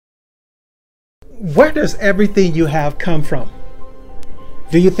Where does everything you have come from?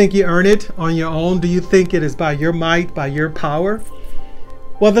 Do you think you earn it on your own? Do you think it is by your might, by your power?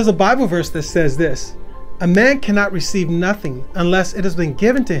 Well, there's a Bible verse that says this: a man cannot receive nothing unless it has been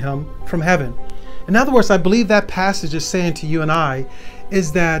given to him from heaven. In other words, I believe that passage is saying to you and I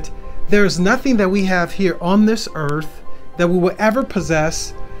is that there is nothing that we have here on this earth that we will ever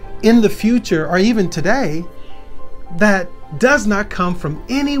possess in the future or even today that does not come from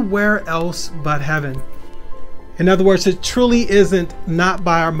anywhere else but heaven. In other words, it truly isn't not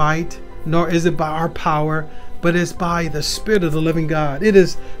by our might, nor is it by our power, but it's by the Spirit of the living God. It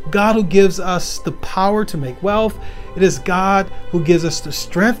is God who gives us the power to make wealth. It is God who gives us the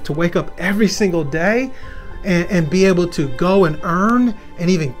strength to wake up every single day and be able to go and earn and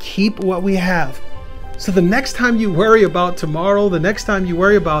even keep what we have. So the next time you worry about tomorrow, the next time you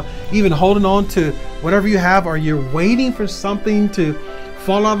worry about even holding on to whatever you have, or you're waiting for something to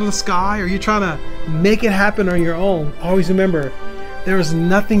fall out of the sky, or you're trying to make it happen on your own, always remember, there is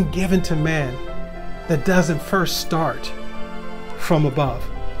nothing given to man that doesn't first start from above.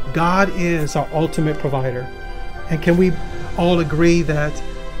 God is our ultimate provider. And can we all agree that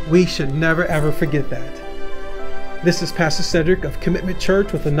we should never ever forget that? This is Pastor Cedric of Commitment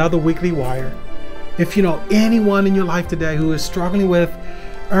Church with another weekly wire. If you know anyone in your life today who is struggling with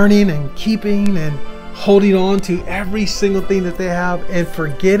earning and keeping and holding on to every single thing that they have and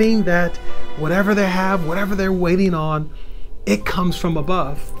forgetting that whatever they have, whatever they're waiting on, it comes from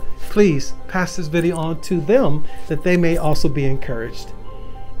above, please pass this video on to them that they may also be encouraged.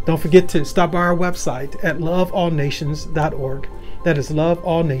 Don't forget to stop by our website at loveallnations.org. That is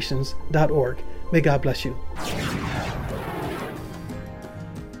loveallnations.org. May God bless you.